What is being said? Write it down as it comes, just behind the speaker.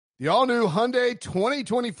The all-new Hyundai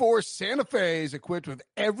 2024 Santa Fe is equipped with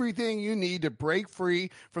everything you need to break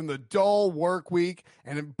free from the dull work week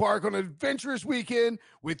and embark on an adventurous weekend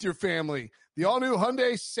with your family. The all-new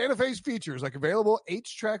Hyundai Santa Fe's features like available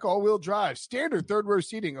H-Track all-wheel drive, standard third-row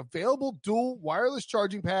seating, available dual wireless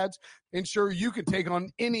charging pads, ensure you can take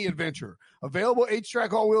on any adventure. Available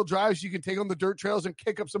H-Track all-wheel drives, you can take on the dirt trails and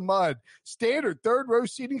kick up some mud. Standard third-row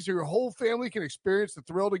seating so your whole family can experience the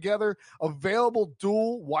thrill together. Available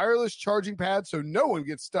dual wireless charging pads so no one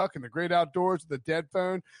gets stuck in the great outdoors with a dead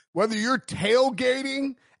phone. Whether you're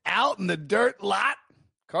tailgating out in the dirt lot,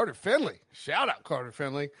 Carter Finley, shout out Carter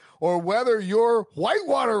Finley, or whether you're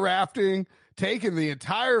whitewater rafting, taking the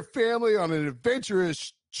entire family on an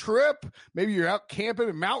adventurous trip, maybe you're out camping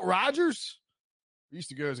in Mount Rogers. I used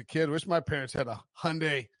to go as a kid. Wish my parents had a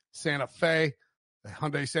Hyundai Santa Fe. The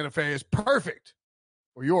Hyundai Santa Fe is perfect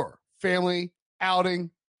for your family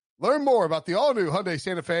outing. Learn more about the all-new Hyundai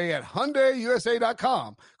Santa Fe at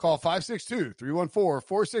HyundaiUSA.com. Call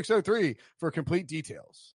 562-314-4603 for complete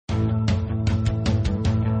details.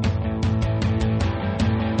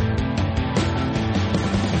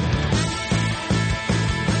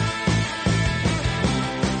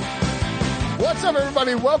 What's up,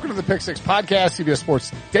 everybody? Welcome to the Pick Six Podcast, CBS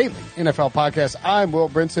Sports Daily NFL Podcast. I'm Will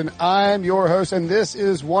Brinson. I'm your host, and this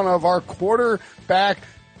is one of our quarterback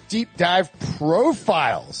deep dive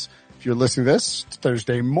profiles. If you're listening to this, it's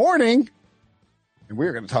Thursday morning, and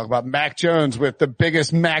we're going to talk about Mac Jones with the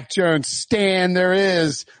biggest Mac Jones stan there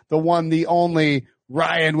is, the one, the only,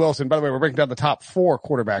 Ryan Wilson. By the way, we're breaking down the top four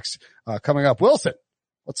quarterbacks coming up. Wilson,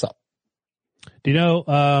 what's up? Do you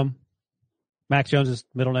know Mac Jones'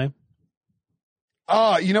 middle name?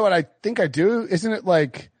 Oh, you know what? I think I do. Isn't it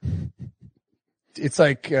like, it's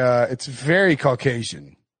very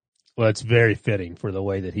Caucasian. Well, it's very fitting for the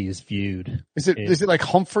way that he is viewed. Is it like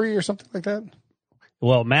Humphrey or something like that?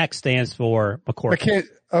 Well, Mac stands for McCorkle.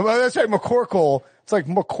 That's right, McCorkle. It's like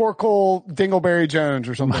McCorkle Dingleberry Jones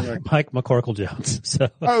or something like Mike McCorkle Jones. So.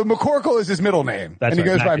 Oh, McCorkle is his middle name. That's and he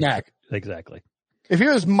right. goes by Mac. Exactly. If he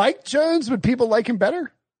was Mike Jones, would people like him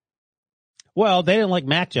better? Well, they didn't like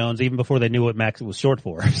Mac Jones even before they knew what Mac was short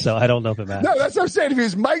for. So I don't know if it matters. No, that's what I'm saying. If he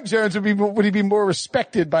was Mike Jones, would he be more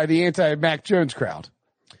respected by the anti-Mac Jones crowd?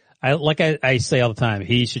 I say all the time,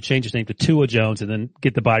 he should change his name to Tua Jones and then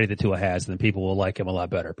get the body that Tua has, and then people will like him a lot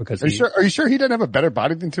better. Because Are you sure he doesn't have a better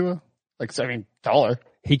body than Tua? Taller.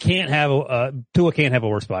 He can't have Tua can't have a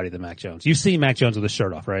worse body than Mac Jones. You see Mac Jones with his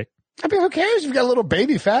shirt off, right? I mean, who cares if you got a little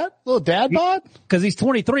baby fat, little dad bod? Because he's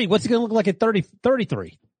 23. What's he going to look like at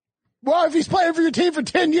 33? Well, if he's playing for your team for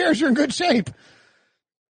 10 years, you're in good shape.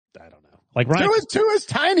 I don't know. Like Ryan, Tua's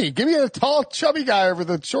tiny. Give me a tall, chubby guy over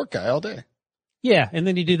the short guy all day. Yeah, and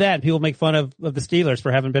then you do that, and people make fun of the Steelers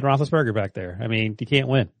for having Ben Roethlisberger back there. I mean, you can't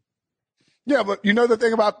win. Yeah, but you know the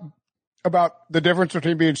thing about the difference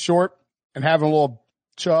between being short and having a little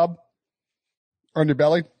chub on your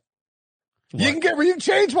belly? What? You can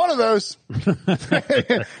change one of those.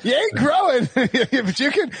 You ain't growing, but we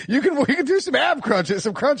can do some ab crunches.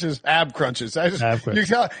 You can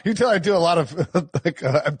tell I do a lot of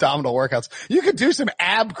abdominal workouts. You could do some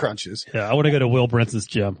ab crunches. Yeah, I want to go to Will Brinson's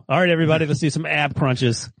gym. All right, everybody, let's do some ab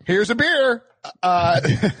crunches. Here's a beer.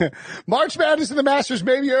 March Madness and the Masters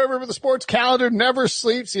may be over, but the sports calendar never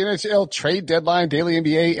sleeps. The NHL trade deadline, daily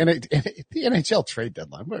NBA, and the NHL trade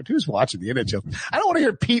deadline. Who's watching the NHL? I don't want to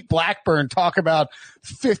hear Pete Blackburn talk about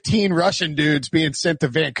 15 Russian dudes being sent to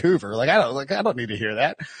Vancouver. I don't need to hear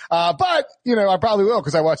that. But I probably will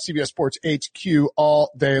because I watch CBS Sports HQ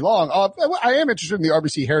all day long. I am interested in the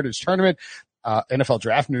RBC Heritage Tournament. NFL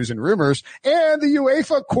draft news and rumors, and the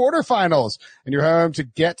UEFA quarterfinals. And you're home to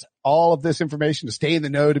get all of this information to stay in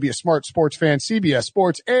the know, to be a smart sports fan. CBS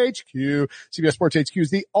Sports HQ. CBS Sports HQ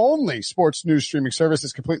is the only sports news streaming service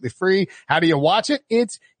that's completely free. How do you watch it?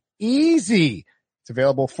 It's easy. It's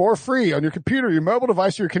available for free on your computer, your mobile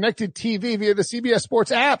device, or your connected TV via the CBS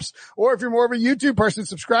Sports apps. Or if you're more of a YouTube person,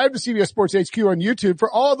 subscribe to CBS Sports HQ on YouTube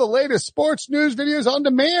for all the latest sports news videos on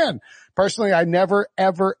demand. Personally, I never,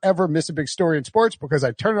 ever, ever miss a big story in sports because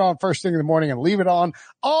I turn it on first thing in the morning and leave it on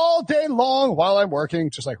all day long while I'm working,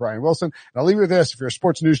 just like Ryan Wilson. And I'll leave you with this. If you're a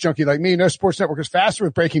sports news junkie like me, no sports network is faster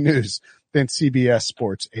with breaking news than CBS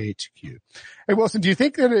Sports HQ. Hey, Wilson, do you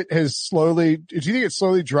think that it's slowly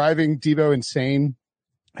driving Debo insane,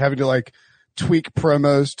 having to tweak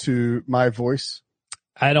promos to my voice?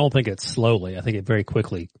 I don't think it's slowly. I think it very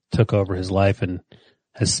quickly took over his life and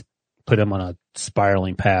has put him on a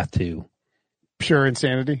spiraling path to pure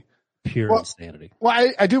insanity. Insanity.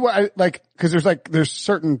 Well, I do what cause there's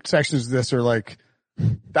certain sections of this are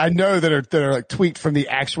I know that are tweaked from the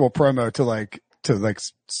actual promo to to like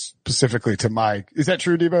specifically to my, is that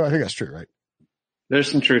true, Debo? I think that's true, right?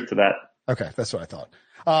 There's some truth to that. Okay. That's what I thought.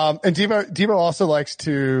 And Debo also likes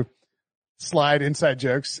to slide inside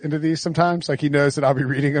jokes into these sometimes. Like he knows that I'll be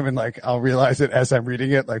reading them and like I'll realize it as I'm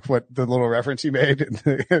reading it, like what the little reference he made.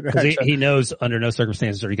 He knows under no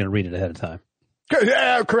circumstances are you going to read it ahead of time.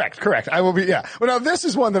 Yeah, correct. I will be, yeah. Well, now this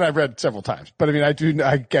is one that I've read several times, but I mean, I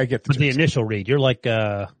get the initial read. You're like,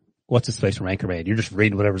 what's his face from Anchorman? You're just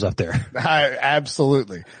reading whatever's up there.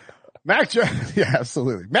 Absolutely. Mac Jones. Yeah,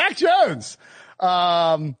 absolutely. Mac Jones.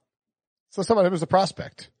 So let's talk about him as a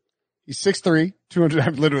prospect. He's 6'3", 200,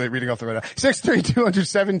 I'm literally reading off the radar. 6'3",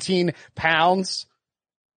 217 pounds.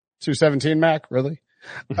 217, Mac? Really?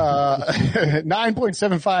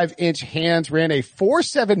 9.75 inch hands, ran a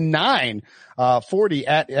 4.79, 40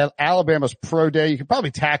 at Alabama's pro day. You could probably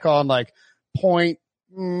tack on like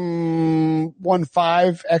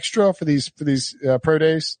 0.15 extra for these pro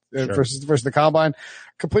days Sure. versus the combine.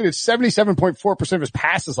 Completed 77.4% of his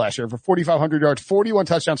passes last year for 4,500 yards, 41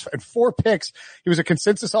 touchdowns, and 4 picks. He was a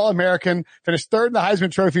consensus All-American, finished third in the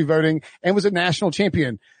Heisman Trophy voting, and was a national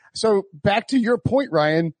champion. So back to your point,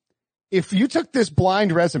 Ryan, if you took this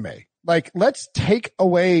blind resume, like let's take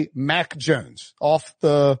away Mac Jones off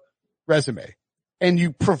the resume and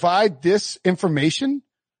you provide this information,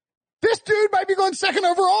 this dude might be going second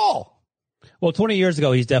overall. Well, 20 years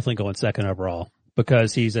ago, he's definitely going second overall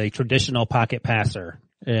because he's a traditional pocket passer.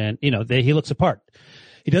 And, he looks apart.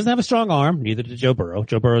 He doesn't have a strong arm, neither did Joe Burrow.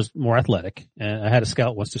 Joe Burrow's more athletic. And I had a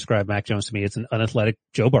scout once describe Mac Jones to me as an unathletic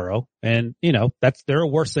Joe Burrow. And, there are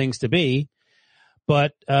worse things to be.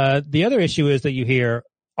 But, the other issue is that you hear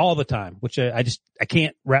all the time, which I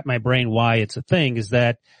can't wrap my brain why it's a thing, is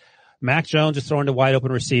that Mac Jones is throwing to wide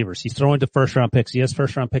open receivers. He's throwing to first round picks. He has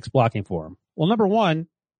first round picks blocking for him. Well, number one,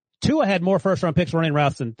 Tua had more first round picks running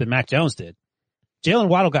routes than Mac Jones did. Jalen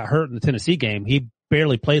Waddle got hurt in the Tennessee game. He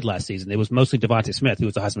barely played last season. It was mostly Devontae Smith, who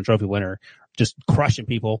was a Heisman Trophy winner, just crushing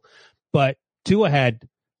people. But Tua had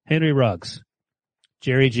Henry Ruggs,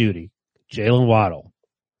 Jerry Jeudy, Jalen Waddle,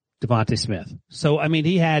 Devontae Smith. So, I mean,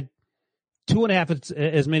 he had 2.5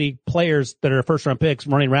 as many players that are first round picks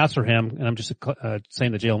running routes for him. And I'm just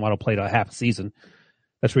saying that Jalen Waddle played a half a season.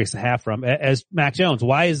 That's where he gets the half from. As Mac Jones,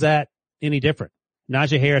 why is that any different?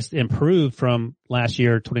 Najee Harris improved from last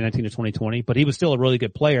year, 2019 to 2020, but he was still a really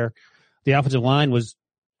good player. The offensive line was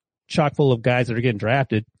chock full of guys that are getting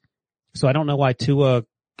drafted. So I don't know why Tua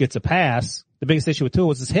gets a pass. The biggest issue with Tua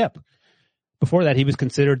was his hip. Before that, he was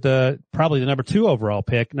considered probably the number 3 overall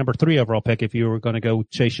pick if you were going to go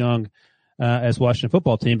Chase Young as Washington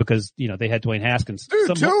football team because, they had Dwayne Haskins.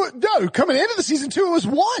 Dude, coming into the season, Tua was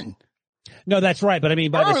 1. No, that's right. But I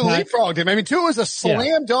mean, by the time leapfrogged him. I mean, Tua was a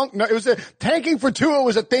slam dunk. No, it was tanking for Tua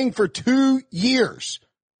was a thing for 2 years.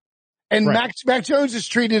 And right. Mac Jones is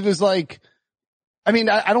treated as like, I mean,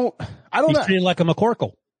 I don't know. He's treated like a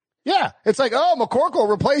McCorkle. Yeah. It's like, oh, McCorkle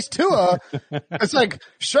replaced Tua. It's like,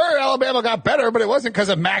 sure, Alabama got better, but it wasn't because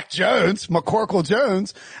of Mac Jones, McCorkle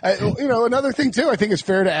Jones. Another thing too, I think is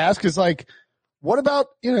fair to ask is like, what about,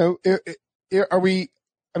 are we,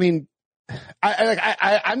 I mean,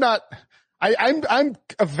 I'm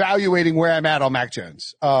evaluating where I'm at on Mac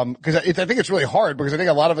Jones. Cause I think it's really hard because I think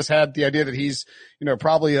a lot of us had the idea that he's,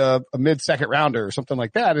 probably a mid-second rounder or something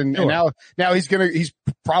like that. And, sure. and now he's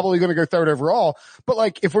probably going to go third overall. But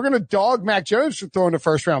like, if we're going to dog Mac Jones for throwing to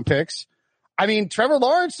first round picks, I mean, Trevor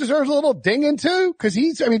Lawrence deserves a little dinging too. Cause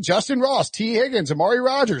Justin Ross, T. Higgins, Amari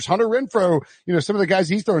Rodgers, Hunter Renfrow, some of the guys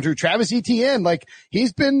he's throwing to, Travis Etienne, like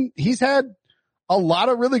he's had a lot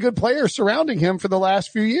of really good players surrounding him for the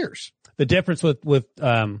last few years. The difference with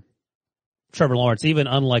Trevor Lawrence, even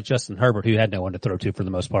unlike Justin Herbert, who had no one to throw to for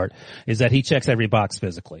the most part, is that he checks every box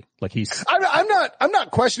physically. Like I'm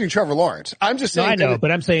not questioning Trevor Lawrence. I'm just saying. No, I know,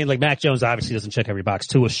 but I'm saying like Mac Jones obviously doesn't check every box.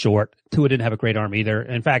 Tua's short. Tua didn't have a great arm either.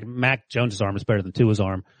 In fact, Mac Jones' arm is better than Tua's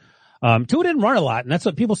arm. Tua didn't run a lot, and that's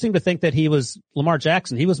what people seem to think that he was Lamar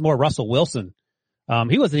Jackson. He was more Russell Wilson.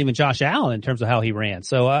 He wasn't even Josh Allen in terms of how he ran.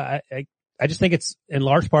 So I just think it's in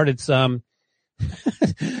large part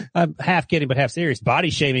I'm half kidding, but half serious. Body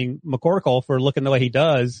shaming McCorkle for looking the way he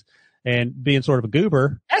does and being sort of a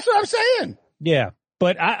goober. That's what I'm saying. Yeah.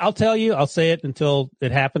 But I'll tell you, I'll say it until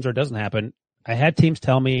it happens or it doesn't happen. I had teams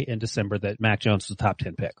tell me in December that Mac Jones was a top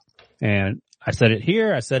 10 pick. And I said it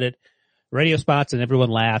here. I said it radio spots and everyone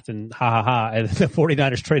laughed and ha ha ha. And the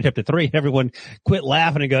 49ers traded up to 3. Everyone quit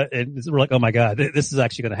laughing and we're like, oh my God, this is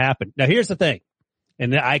actually going to happen. Now here's the thing.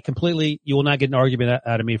 And you will not get an argument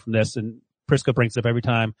out of me from this. And Prisco brings it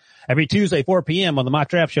up every Tuesday, 4 p.m. on the Mock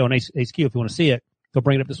Draft Show on HQ if you want to see it. He'll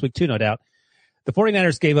bring it up this week too, no doubt. The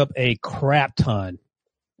 49ers gave up a crap ton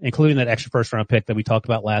including that extra first round pick that we talked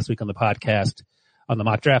about last week on the podcast, on the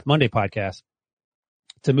Mock Draft Monday podcast,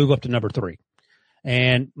 to move up to number 3.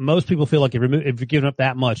 And most people feel like if you're giving up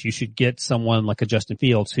that much, you should get someone like a Justin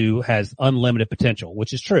Fields who has unlimited potential,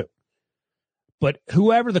 which is true. But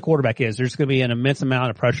whoever the quarterback is, there's going to be an immense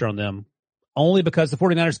amount of pressure on them only because the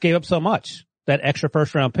 49ers gave up so much, that extra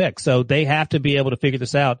first round pick. So they have to be able to figure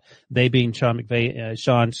this out. They being Kyle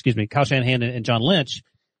Shanahan and John Lynch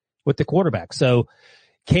with the quarterback. So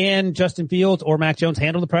can Justin Fields or Mac Jones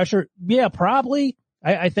handle the pressure? Yeah, probably.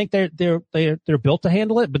 I think they're built to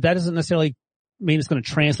handle it, but that doesn't necessarily mean it's going to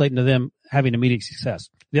translate into them having immediate success.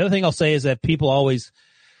 The other thing I'll say is that people always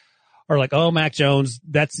are like, oh, Mac Jones,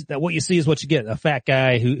 that's what you see is what you get. A fat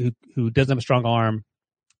guy who doesn't have a strong arm.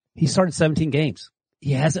 He started 17 games.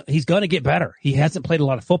 He's going to get better. He hasn't played a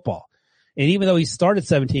lot of football. And even though he started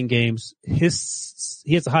 17 games, he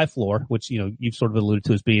has a high floor, which, you've sort of alluded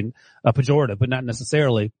to as being a pejorative, but not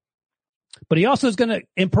necessarily. But he also is going to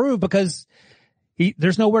improve because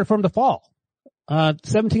there's nowhere for him to fall.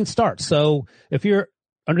 17 starts. So if you're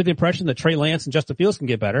under the impression that Trey Lance and Justin Fields can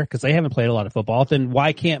get better because they haven't played a lot of football, then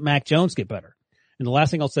why can't Mac Jones get better? And the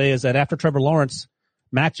last thing I'll say is that after Trevor Lawrence,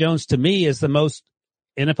 Mac Jones to me is the most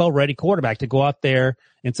NFL ready quarterback to go out there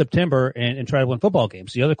in September and try to win football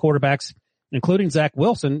games. The other quarterbacks, including Zach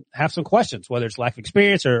Wilson, have some questions, whether it's lack of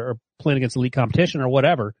experience or playing against elite competition or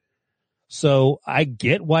whatever. So I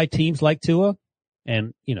get why teams like Tua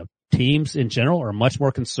and, teams in general are much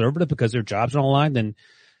more conservative because their jobs are on the line than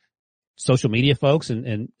social media folks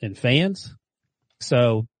and fans.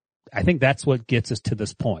 So I think that's what gets us to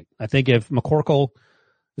this point. I think if McCorkle,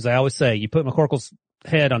 as I always say, you put McCorkle's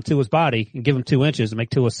head on Tua's body and give him 2 inches and make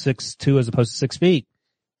Tua 6'2" as opposed to 6 feet,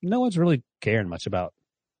 no one's really caring much about,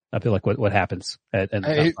 I feel like what happens at the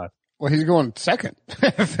top 5. Well, he's going second.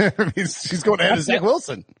 he's going ahead of Zach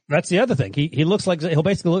Wilson. That's the other thing. He looks like, he'll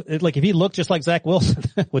basically look like if he looked just like Zach Wilson,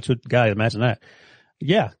 which would, God, imagine that.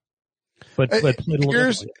 Yeah. But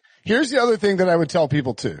here's the other thing that I would tell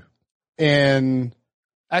people too. And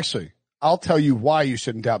actually, I'll tell you why you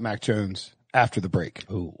shouldn't doubt Mac Jones after the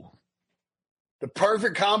break. Ooh. The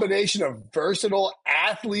perfect combination of versatile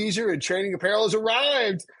athleisure and training apparel has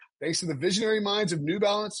arrived. Thanks to the visionary minds of New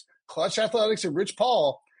Balance, Clutch Athletics, and Rich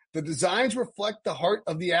Paul, the designs reflect the heart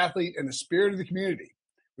of the athlete and the spirit of the community.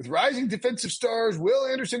 With rising defensive stars Will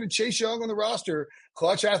Anderson and Chase Young on the roster,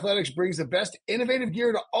 Clutch Athletics brings the best innovative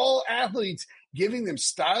gear to all athletes, giving them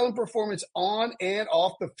style and performance on and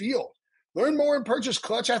off the field. Learn more and purchase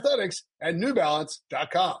Clutch Athletics at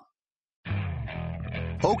NewBalance.com.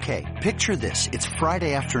 Okay, picture this. It's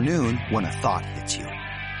Friday afternoon when a thought hits you.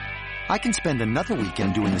 I can spend another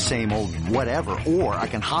weekend doing the same old whatever, or I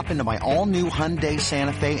can hop into my all-new Hyundai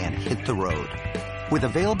Santa Fe and hit the road. With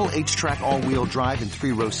available H-Track all-wheel drive and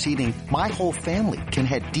 3-row seating, my whole family can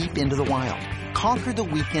head deep into the wild. Conquer the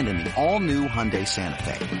weekend in the all-new Hyundai Santa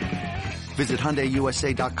Fe. Visit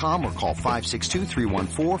HyundaiUSA.com or call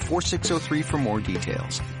 562-314-4603 for more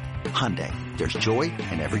details. Hyundai, there's joy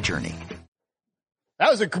in every journey.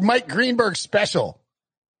 That was a Mike Greenberg special.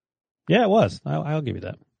 Yeah, it was. I'll give you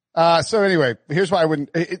that. So anyway, here's why I wouldn't.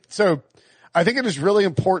 So I think it is really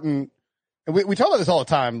important. And we talk about this all the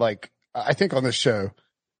time, like I think on this show.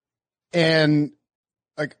 And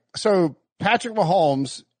so Patrick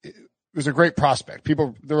Mahomes was a great prospect. There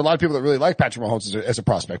were a lot of people that really like Patrick Mahomes as a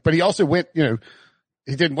prospect, but he also went, he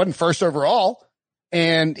wasn't first overall.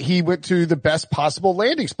 And he went to the best possible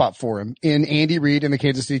landing spot for him in Andy Reid and the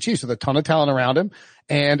Kansas City Chiefs with a ton of talent around him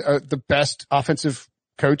and the best offensive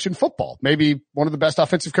coach in football. Maybe one of the best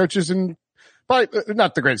offensive coaches in, probably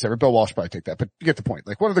not the greatest ever. Bill Walsh probably take that, but you get the point.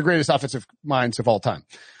 Like one of the greatest offensive minds of all time.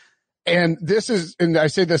 And I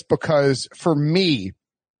say this because for me,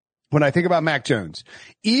 when I think about Mac Jones,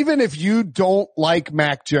 even if you don't like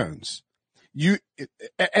Mac Jones,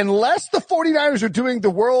 unless the 49ers are doing the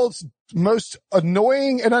world's most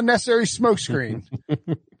annoying and unnecessary smokescreen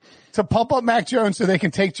to pump up Mac Jones so they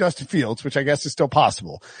can take Justin Fields, which I guess is still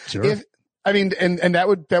possible. Sure. And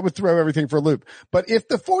that would throw everything for a loop. But if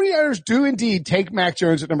the 49ers do indeed take Mac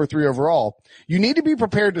Jones at number 3 overall, you need to be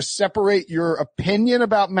prepared to separate your opinion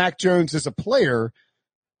about Mac Jones as a player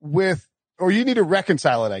or you need to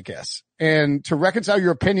reconcile it, I guess. And to reconcile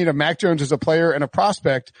your opinion of Mac Jones as a player and a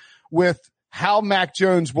prospect with how Mac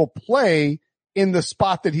Jones will play in the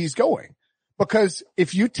spot that he's going. Because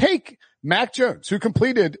if you take Mac Jones, who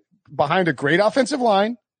completed behind a great offensive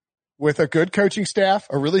line with a good coaching staff,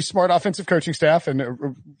 a really smart offensive coaching staff, and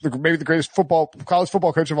maybe the greatest college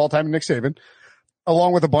football coach of all time, Nick Saban,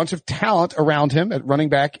 along with a bunch of talent around him at running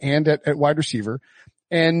back and at wide receiver,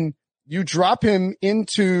 and you drop him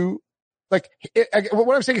into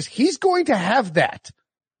what I'm saying is he's going to have that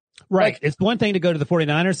Right. It's one thing to go to the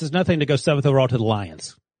 49ers. It's nothing to go 7th overall to the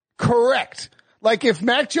Lions. Correct. Like if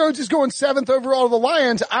Mac Jones is going 7th overall to the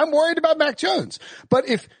Lions, I'm worried about Mac Jones. But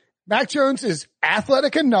if Mac Jones is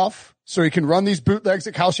athletic enough so he can run these bootlegs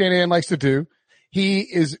that Kyle Shanahan likes to do, he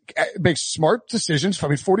makes smart decisions. I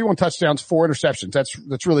mean, 41 touchdowns, 4 interceptions.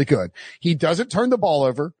 That's really good. He doesn't turn the ball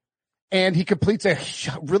over. And he completes a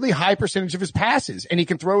really high percentage of his passes, and he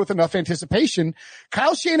can throw with enough anticipation.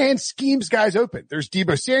 Kyle Shanahan schemes guys open. There's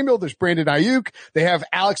Deebo Samuel, there's Brandon Ayuk. They have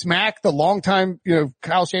Alex Mack, the longtime,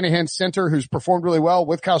 Kyle Shanahan center who's performed really well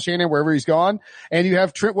with Kyle Shanahan wherever he's gone. And you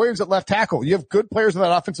have Trent Williams at left tackle. You have good players on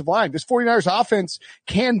that offensive line. This 49ers offense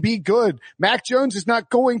can be good. Mac Jones is not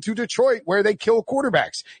going to Detroit where they kill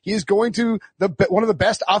quarterbacks. He is going to one of the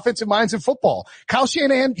best offensive minds in football. Kyle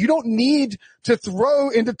Shanahan, you don't need to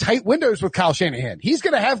throw into tight windows with Kyle Shanahan. He's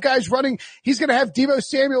going to have guys running. He's going to have Deebo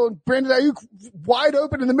Samuel and Brandon Ayuk wide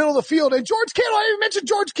open in the middle of the field. And George Kittle, I even mentioned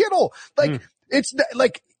George Kittle.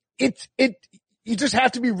 You just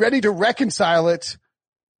have to be ready to reconcile it.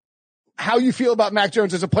 How you feel about Mac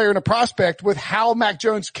Jones as a player and a prospect with how Mac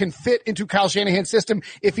Jones can fit into Kyle Shanahan's system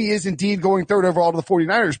if he is indeed going 3rd overall to the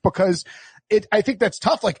 49ers, because I think that's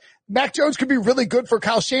tough. Like Mac Jones could be really good for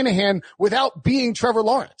Kyle Shanahan without being Trevor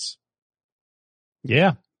Lawrence.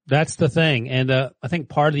 Yeah, that's the thing. And I think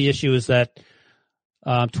part of the issue is that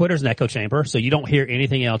Twitter's an echo chamber, so you don't hear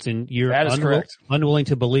anything else, and you're unwilling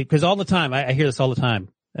to believe. Because all the time, I hear this all the time.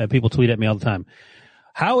 People tweet at me all the time.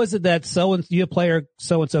 How is it that you have player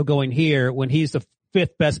so-and-so going here when he's the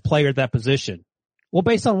 5th best player at that position? Well,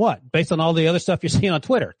 based on what? Based on all the other stuff you're seeing on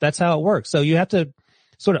Twitter. That's how it works. So you have to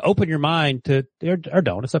sort of open your mind to, or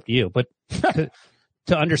don't, it's up to you, but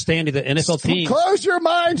to understanding that NFL teams. Close your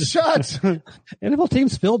mind shut. NFL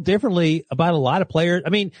teams feel differently about a lot of players. I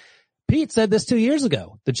mean, Pete said this 2 years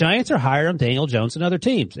ago. The Giants are higher on Daniel Jones than other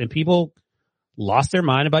teams, and people lost their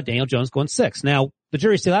mind about Daniel Jones going 6. Now, the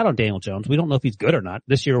jury's still out on Daniel Jones. We don't know if he's good or not.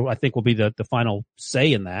 This year, I think, will be the final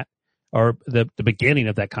say in that, or the beginning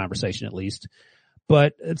of that conversation at least.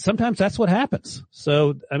 But sometimes that's what happens.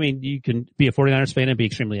 So, I mean, you can be a 49ers fan and be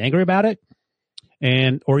extremely angry about it.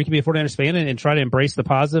 Or you can be a 49ers fan and try to embrace the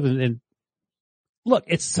positive and look,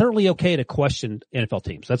 it's certainly okay to question NFL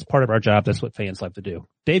teams. That's part of our job. That's what fans like to do.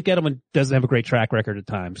 Dave Gettleman doesn't have a great track record at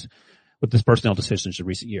times with his personnel decisions in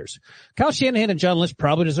recent years. Kyle Shanahan and John Lynch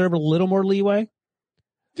probably deserve a little more leeway.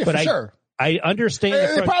 Yeah, but sure. I understand.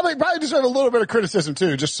 They probably deserve a little bit of criticism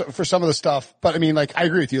too, just for some of the stuff. But I mean, like, I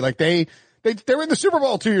agree with you. Like they were in the Super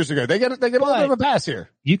Bowl 2 years ago. They get a little bit of a pass here.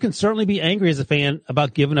 You can certainly be angry as a fan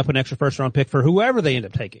about giving up an extra 1st-round pick for whoever they end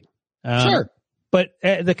up taking. Sure. But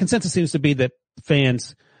the consensus seems to be that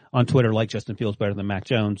fans on Twitter like Justin Fields better than Mac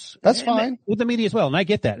Jones. That's fine. With the media as well. And I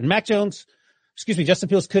get that. And Justin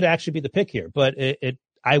Fields could actually be the pick here, but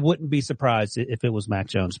I wouldn't be surprised if it was Mac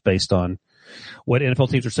Jones based on what NFL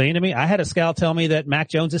teams are saying to me. I had a scout tell me that Mac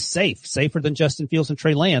Jones is safer than Justin Fields and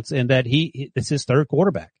Trey Lance, and that it's his 3rd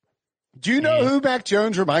quarterback. Do you know who Mac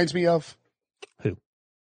Jones reminds me of? Who? A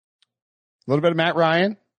little bit of Matt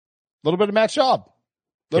Ryan, a little bit of Matt Schaub,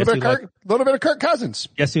 a little bit of Kirk Cousins.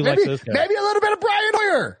 Guess who likes those guys? Maybe a little bit of Brian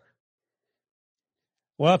Hoyer.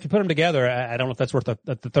 Well, if you put them together, I don't know if that's worth the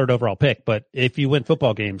 3rd overall pick, but if you win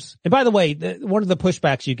football games, and by the way, one of the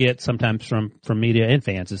pushbacks you get sometimes from media and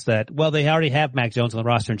fans is that, well, they already have Mac Jones on the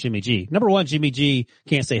roster and Jimmy G. Number one, Jimmy G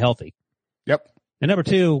can't stay healthy. Yep. And number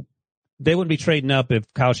two, they wouldn't be trading up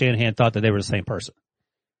if Kyle Shanahan thought that they were the same person.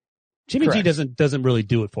 Jimmy Correct. G doesn't really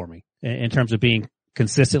do it for me in terms of being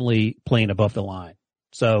consistently playing above the line.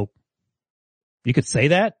 So you could say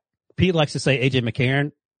that. Pete likes to say AJ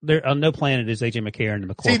McCarron. There on no planet is AJ McCarron and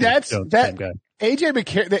McCormick. See, that's that guy. The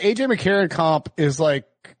AJ McCarron comp is like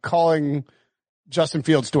calling Justin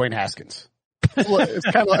Fields Dwayne Haskins. It's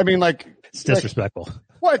kind of, I mean, like, it's disrespectful.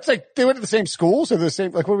 Well, it's like they went to the same school, so they're the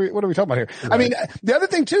same. Like, what are we talking about here? Right. I mean, the other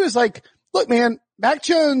thing too is like, look, man, Mac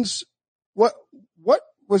Jones. What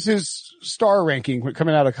was his star ranking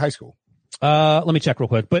coming out of high school? Let me check real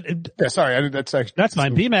quick. But yeah, sorry, that's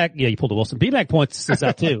fine. BMAC, yeah, you pulled a Wilson. BMAC points this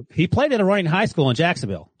out too. He played at a running high school in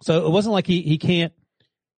Jacksonville, so it wasn't like he can't.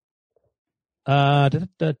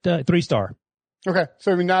 3-star. Okay,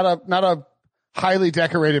 so I mean, not a highly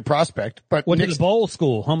decorated prospect, but went to the Bowl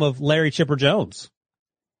School, home of Larry Chipper Jones.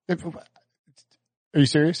 Are you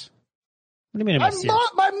serious? What do you mean?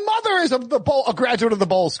 My mother is a graduate of the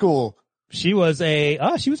Bowl School. She was a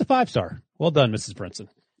 5-star. Well done, Mrs. Brinson.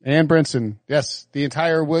 Ann Brinson. Yes. The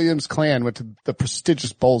entire Williams clan went to the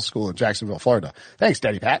prestigious Bowl School in Jacksonville, Florida. Thanks,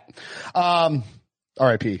 Daddy Pat.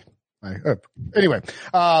 R.I.P. Anyway.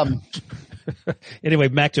 Anyway,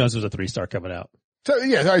 Mac Jones was a 3-star coming out. So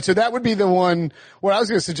yeah, all right. So that would be the one. What I was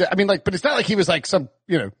going to suggest. I mean, like, but it's not like he was like some,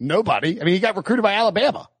 nobody. I mean, he got recruited by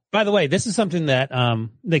Alabama. By the way, this is something that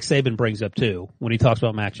Nick Saban brings up too when he talks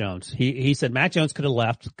about Mac Jones. He said Mac Jones could have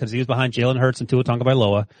left because he was behind Jalen Hurts and Tua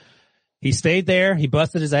Tagovailoa. He stayed there, he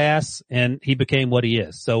busted his ass, and he became what he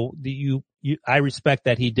is. So I respect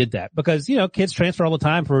that he did that because kids transfer all the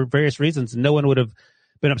time for various reasons, and no one would have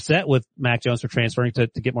been upset with Mac Jones for transferring to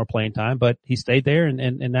get more playing time. But he stayed there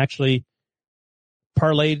and actually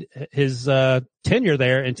parlayed his tenure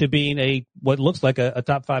there into being what looks like a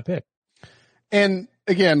top 5 pick. And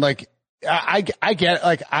again, like I get,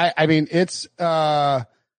 like I mean, it's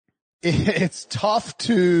tough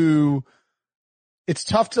to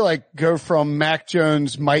like go from Mac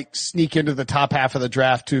Jones might sneak into the top half of the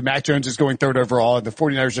draft to Mac Jones is going 3rd overall, and the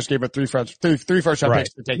 49ers just gave up three first round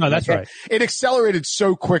picks to take. No, that's right. It accelerated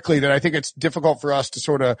so quickly that I think it's difficult for us to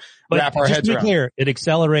sort of wrap our heads around. Just to be clear, it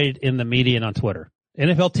accelerated in the media and on Twitter.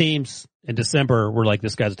 NFL teams in December were like,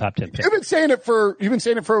 this guy's a top 10 pick. You've been saying it for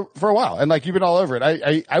a while, and like you've been all over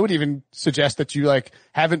it. I would even suggest that you like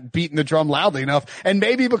haven't beaten the drum loudly enough, and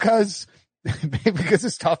maybe because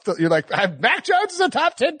it's tough. You're like, Mac Jones is a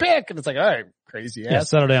top 10 pick, and it's like, all right, crazy ass. Yeah,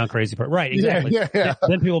 settle down, crazy part. Right, exactly. Yeah.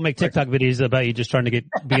 Then people make TikTok videos about you just trying to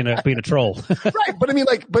being a troll. Right, but I mean,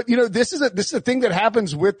 like, this is a thing that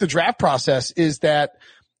happens with the draft process is that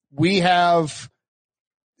we have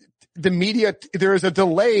the media. There is a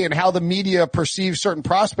delay in how the media perceives certain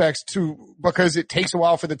prospects because it takes a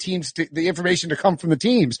while for the teams the information to come from the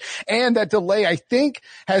teams, and that delay I think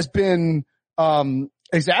has been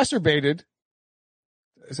exacerbated.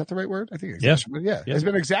 Is that the right word? I think exacerbated. Yeah. It's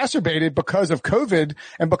been exacerbated because of COVID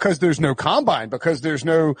and because there's no combine, because there's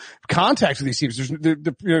no contact with these teams.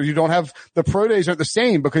 You don't have the pro days aren't the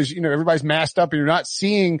same because, everybody's masked up and you're not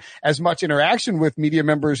seeing as much interaction with media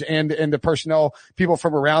members and the personnel, people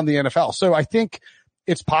from around the NFL. So I think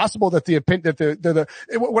it's possible that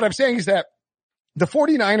what I'm saying is that the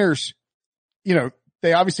 49ers,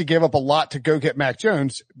 they obviously gave up a lot to go get Mac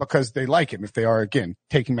Jones because they like him if they are, again,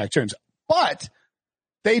 taking Mac Jones. But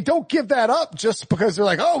they don't give that up just because they're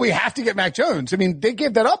like, oh, we have to get Mac Jones. I mean, they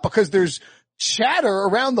gave that up because there's chatter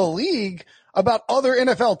around the league about other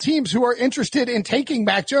NFL teams who are interested in taking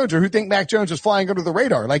Mac Jones or who think Mac Jones is flying under the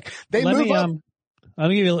radar. Like they move up. Let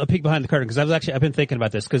me give you a peek behind the curtain because I've been thinking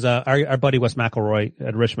about this because our buddy Wes McElroy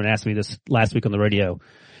at Richmond asked me this last week on the radio.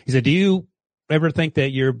 He said, do you ever think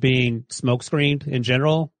that you're being smoke screened in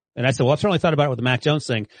general? And I said, well, I've certainly thought about it with the Mac Jones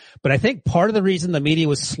thing, but I think part of the reason the media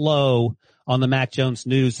was slow on the Mac Jones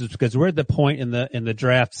news is because we're at the point in the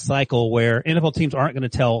draft cycle where NFL teams aren't going to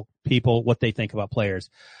tell people what they think about players.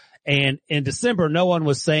 And in December, no one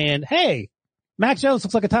was saying, hey, Mac Jones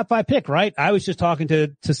looks like a top 5 pick, right? I was just talking to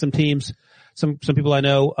some teams, some people I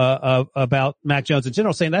know, about Mac Jones in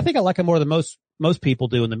general saying, I think I like him more than most people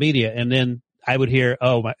do in the media. And then I would hear,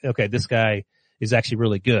 okay, this guy is actually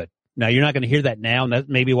really good. Now you're not going to hear that now. And that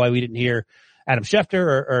may be why we didn't hear Adam Schefter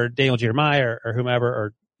or Daniel Jeremiah or whomever,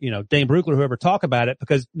 or Dane Brugler, whoever talk about it,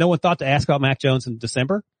 because no one thought to ask about Mac Jones in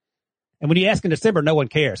December. And when you ask in December, no one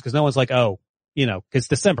cares because no one's like, it's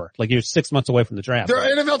December. Like you're 6 months away from the draft. Their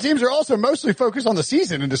NFL teams are also mostly focused on the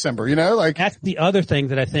season in December, like that's the other thing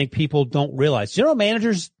that I think people don't realize. General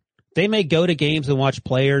managers, they may go to games and watch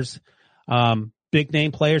players, big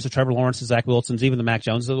name players, the Trevor Lawrences, Zach Wilsons, even the Mac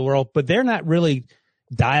Joneses of the world, but they're not really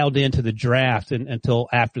dialed into the draft until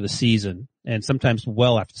after the season and sometimes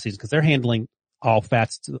well after the season because they're handling all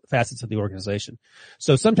facets of the organization.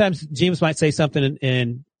 So sometimes GMs might say something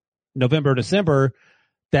in November or December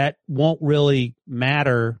that won't really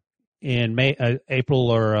matter in April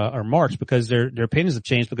or March because their opinions have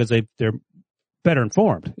changed because they're better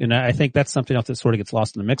informed. And I think that's something else that sort of gets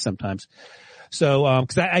lost in the mix sometimes. So,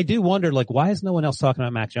 cause I do wonder, like, why is no one else talking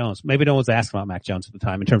about Mac Jones? Maybe no one's asking about Mac Jones at the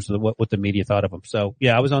time in terms of what the media thought of him. So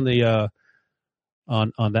yeah, I was on the,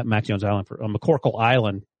 on that Mac Jones Island on McCorkle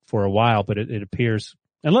Island for a while, but it appears,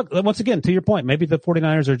 and look, once again, to your point, maybe the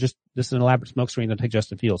 49ers are just an elaborate smokescreen to take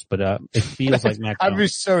Justin Fields, but, it feels like Mac Jones. I'd be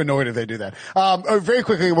so annoyed if they do that. Very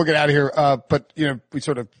quickly, we'll get out of here. But we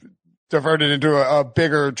sort of diverted into a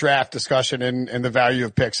bigger draft discussion and the value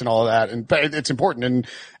of picks and all of that. But it's important.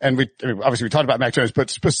 And obviously we talked about Mac Jones, but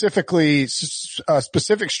specifically,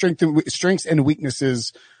 specific strengths and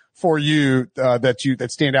weaknesses for you, that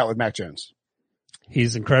stand out with Mac Jones.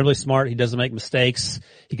 He's incredibly smart. He doesn't make mistakes.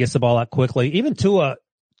 He gets the ball out quickly. Even Tua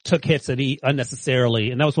took hits that he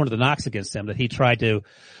unnecessarily, and that was one of the knocks against him, that he tried to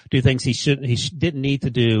do things he didn't need to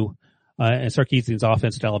do. And Sarkisian's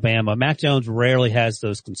offense at Alabama. Mac Jones rarely has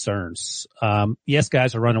those concerns. Yes,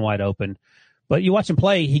 guys are running wide open, But you watch him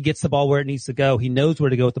play, he gets the ball where it needs to go. He knows where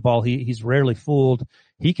to go with the ball. He's rarely fooled.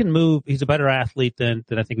 He can move. He's a better athlete than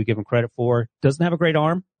I think we give him credit for. Doesn't have a great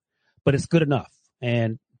arm, but it's good enough.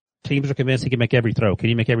 And teams are convinced he can make every throw. Can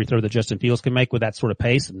he make every throw that Justin Fields can make with that sort of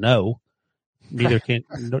pace? No.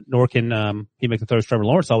 Nor can he make the throws Trevor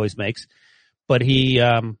Lawrence always makes. But he's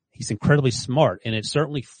incredibly smart, and it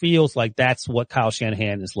certainly feels like that's what Kyle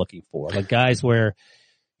Shanahan is looking for. Like guys where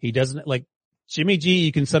he doesn't like Jimmy G,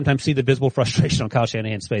 you can sometimes see the visible frustration on Kyle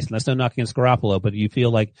Shanahan's face, and that's no knock against Garoppolo, but you feel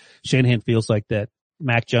like Shanahan feels like that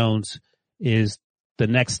Mac Jones is the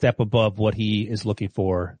next step above what he is looking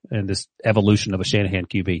for in this evolution of a Shanahan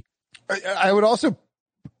QB. I would also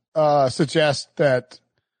suggest that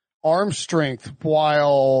arm strength,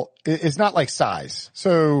 while it's not like size.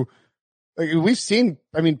 So we've seen,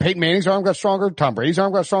 Peyton Manning's arm got stronger, Tom Brady's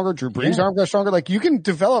arm got stronger, Drew Brees' arm got stronger. Like you can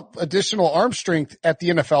develop additional arm strength at the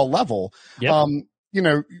NFL level. Yep.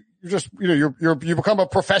 You become a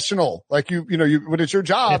professional. Like when it's your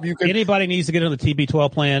job, if anybody needs to get on the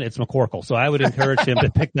TB12 plan, it's McCorkle. So I would encourage him to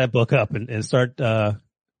pick that book up and start,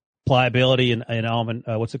 pliability and almond,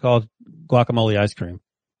 what's it called? Guacamole ice cream.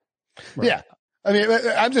 Right. Yeah.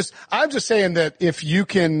 I'm just saying that if you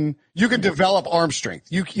can develop arm strength,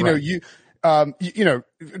 Justin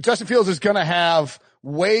Fields is going to have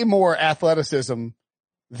way more athleticism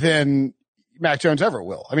than Mac Jones ever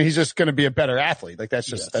will. He's just going to be a better athlete. Like that's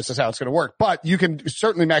just how it's going to work. But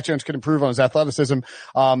Mac Jones can improve on his athleticism.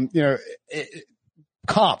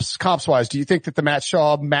 Comps wise, do you think that the Matt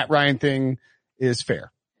Schaub, Matt Ryan thing is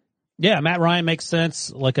fair? Yeah, Matt Ryan makes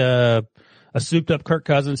sense. Like a souped up Kirk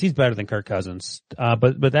Cousins. He's better than Kirk Cousins.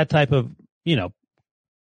 But that type of,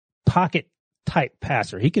 pocket type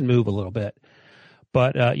passer, he can move a little bit.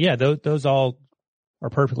 But, those all are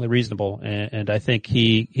perfectly reasonable. And I think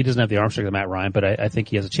he doesn't have the arm strength of Matt Ryan, but I think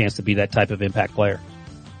he has a chance to be that type of impact player.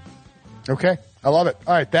 Okay. I love it.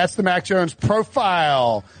 All right. That's the Mac Jones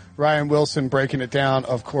profile. Ryan Wilson breaking it down,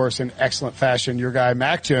 of course, in excellent fashion. Your guy,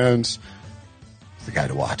 Mac Jones, is the guy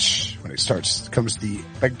to watch when it comes the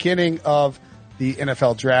beginning of the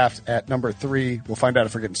NFL draft at number 3. We'll find out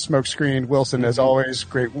if we're getting smoke screened. Wilson, as always,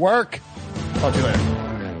 great work. Talk to you later.